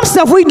 Some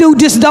stuff we do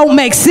just don't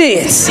make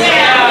sense.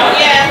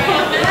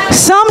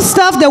 Some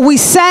stuff that we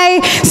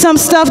say, some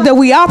stuff that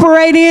we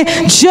operate in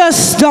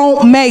just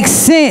don't make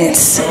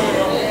sense.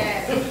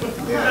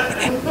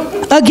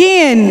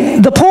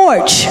 Again, the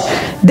porch,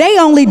 they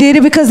only did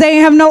it because they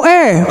didn't have no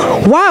air.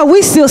 Why are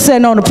we still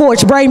sitting on the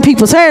porch braiding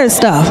people's hair and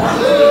stuff?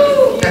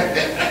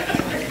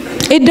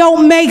 It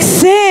don't make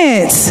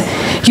sense.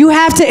 You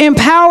have to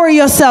empower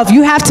yourself.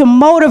 You have to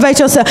motivate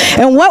yourself.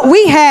 And what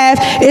we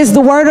have is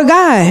the Word of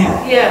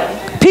God.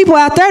 Yeah. People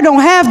out there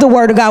don't have the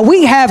Word of God.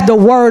 We have the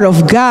Word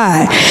of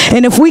God.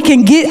 And if we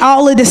can get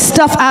all of this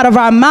stuff out of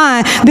our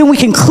mind, then we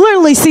can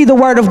clearly see the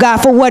Word of God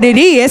for what it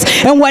is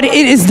and what it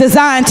is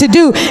designed to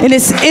do. And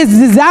it's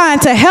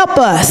designed to help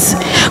us.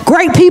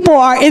 Great people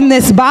are in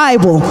this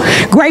Bible.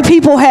 Great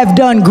people have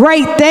done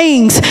great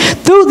things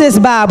through this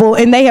Bible,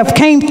 and they have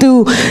came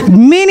through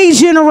many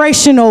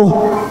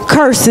generational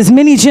curses,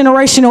 many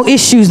generational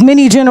issues,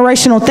 many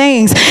generational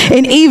things.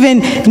 And even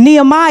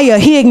Nehemiah,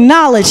 he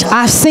acknowledged,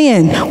 I've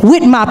sinned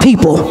with my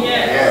people.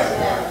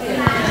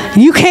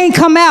 You can't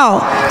come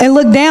out and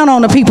look down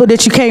on the people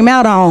that you came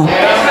out on.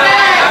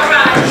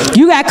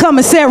 You got to come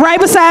and sit right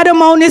beside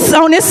them on this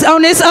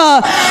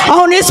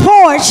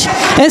porch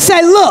and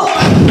say, look,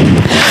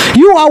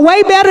 you are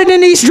way better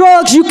than these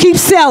drugs you keep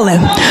selling.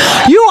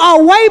 You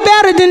are way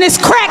better than this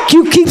crack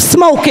you keep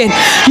smoking.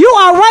 You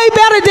are way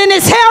better than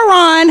this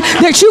heroin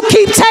that you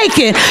keep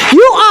taking.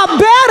 You are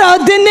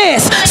better than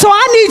this. So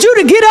I need you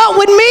to get up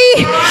with me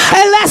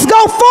and let's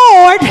go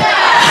forward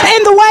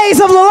in the ways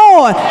of the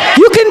Lord.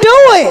 You can do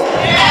it.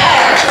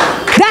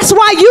 That's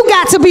why you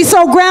got to be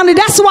so grounded.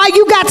 That's why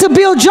you got to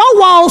build your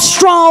walls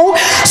strong,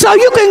 so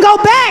you can go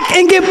back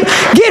and get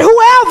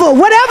whoever,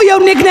 whatever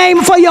your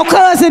nickname for your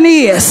cousin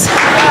is.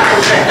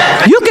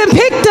 You can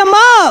pick them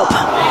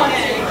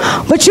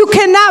up, but you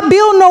cannot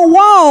build no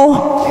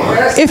wall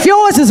if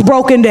yours is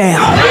broken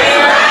down.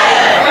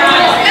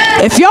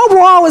 If your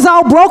wall is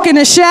all broken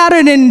and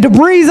shattered and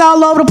debris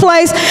all over the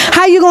place,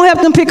 how you going to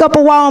help them pick up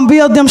a wall and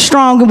build them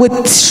strong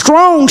with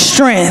strong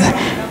strength?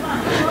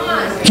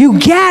 You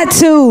got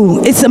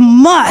to. It's a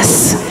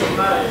must.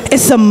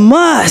 It's a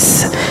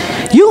must.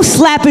 You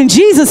slapping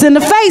Jesus in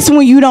the face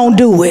when you don't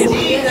do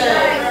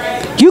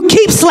it. You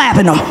keep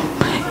slapping him.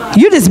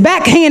 You just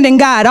backhanding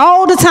God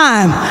all the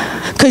time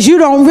because you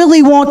don't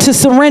really want to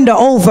surrender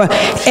over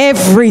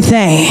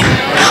everything.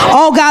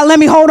 Oh, God, let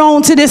me hold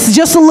on to this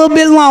just a little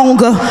bit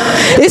longer.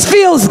 It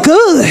feels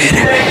good.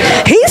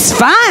 He's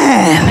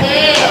fine.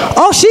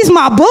 Oh, she's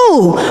my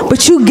boo.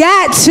 But you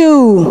got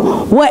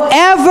to,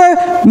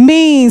 whatever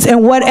means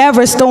and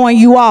whatever's throwing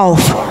you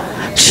off,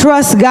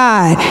 trust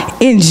God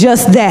in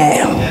just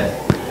that.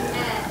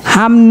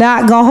 I'm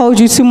not going to hold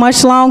you too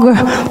much longer,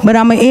 but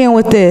I'm going to end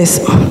with this.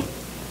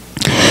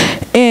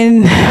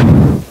 And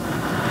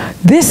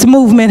this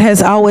movement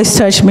has always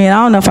touched me, and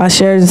I don't know if I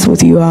shared this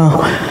with you all,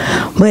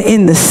 but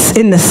in the 60s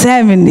and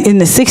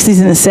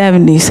the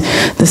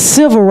 70s, the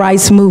civil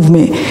rights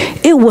movement,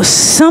 it was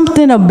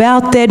something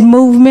about that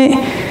movement.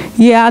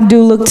 Yeah, I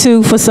do look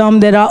too for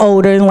some that are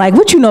older and like,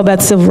 what you know about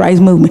the civil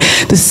rights movement?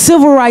 The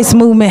civil rights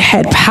movement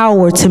had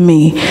power to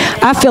me.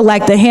 I feel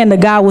like the hand of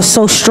God was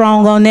so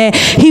strong on that.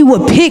 He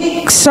would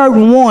pick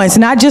certain ones,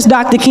 not just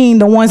Dr. King,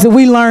 the ones that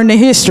we learned in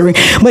history,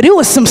 but it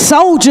was some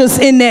soldiers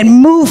in that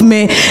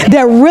movement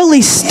that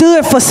really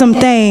stood for some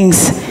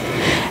things.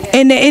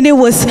 And it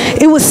was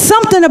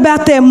something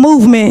about that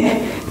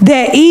movement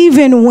that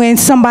even when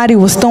somebody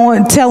was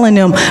telling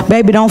them,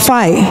 baby, don't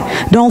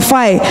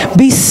fight,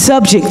 be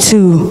subject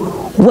to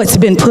what's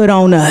been put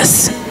on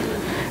us.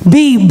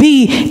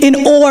 Be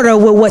in order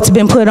with what's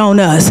been put on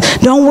us.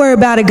 Don't worry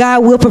about it.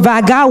 God will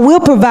provide. God will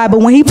provide. But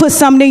when he puts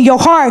something in your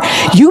heart,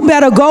 you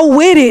better go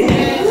with it.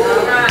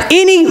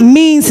 Any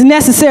means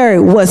necessary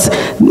was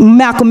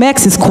Malcolm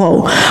X's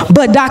quote.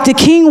 But Dr.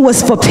 King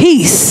was for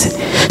peace.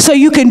 So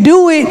you can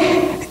do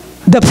it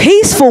the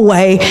peaceful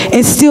way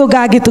and still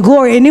God get the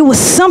glory. And it was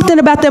something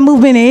about that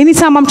movement. And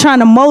anytime I'm trying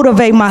to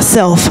motivate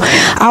myself,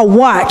 I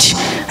watch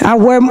I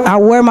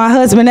wear my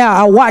husband out.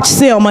 I watch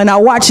Selma and I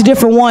watch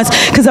different ones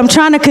because I'm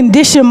trying to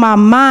condition my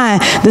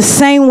mind the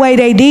same way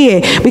they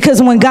did.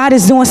 Because when God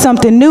is doing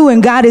something new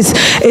and God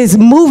is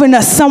moving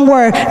us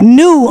somewhere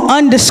new,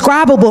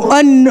 undescribable,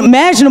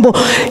 unimaginable,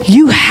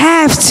 you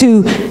have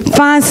to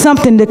find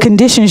something that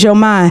conditions your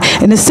mind.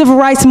 And the civil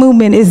rights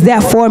movement is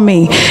that for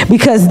me,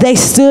 because they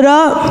stood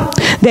up,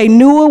 they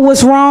knew it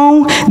was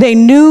wrong, they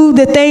knew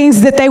the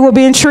things that they were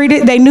being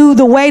treated, they knew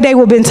the way they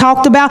were being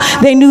talked about,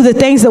 they knew the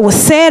things that were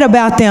said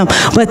about them,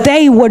 but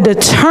they were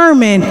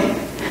determined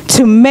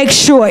to make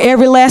sure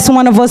every last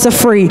one of us are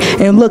free.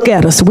 And look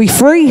at us, we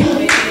free.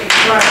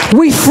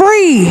 We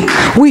free.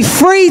 We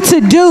free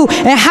to do.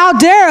 And how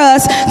dare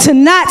us to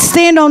not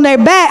stand on their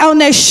back, on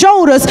their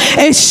shoulders,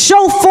 and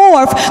show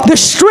forth the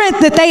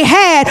strength that they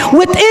had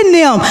within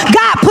them.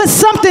 God put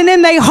something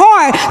in their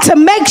heart to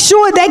make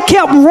sure they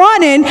kept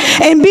running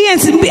and being,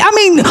 I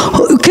mean,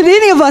 could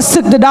any of us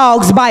took the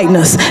dogs biting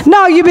us?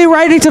 No, you'd be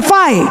ready to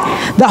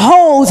fight. The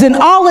holes and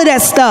all of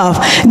that stuff.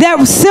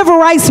 That civil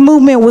rights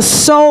movement was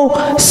so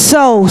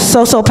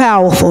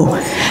powerful.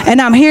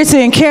 And I'm here to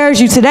encourage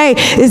you today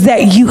is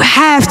that you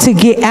have to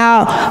get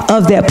out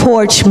of that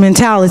porch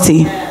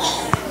mentality.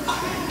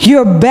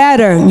 You're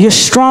better. You're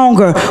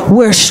stronger.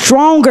 We're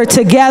stronger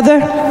together.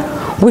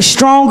 We're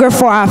stronger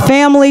for our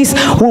families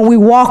when we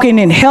walk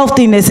in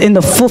healthiness, in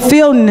the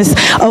fulfilledness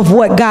of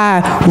what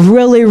God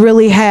really,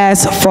 really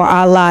has for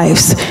our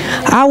lives.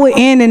 I would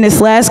end in this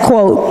last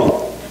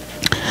quote.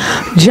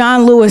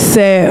 John Lewis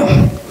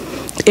said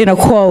in a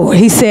quote,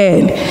 he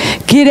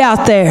said, "Get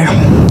out there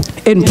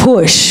and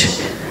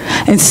push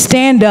and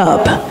stand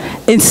up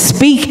and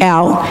speak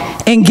out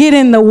and get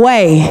in the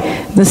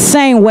way the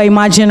same way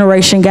my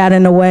generation got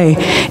in the way,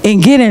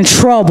 and get in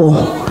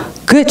trouble,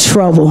 good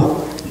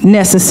trouble,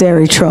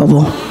 necessary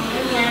trouble."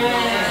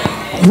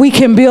 We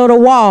can build a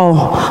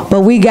wall,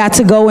 but we got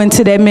to go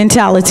into that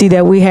mentality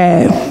that we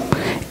had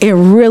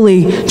and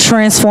really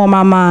transform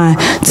our mind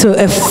to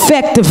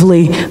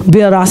effectively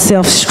build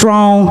ourselves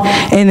strong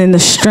and in the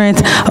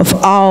strength of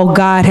all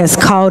God has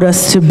called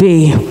us to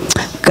be.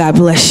 God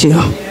bless you.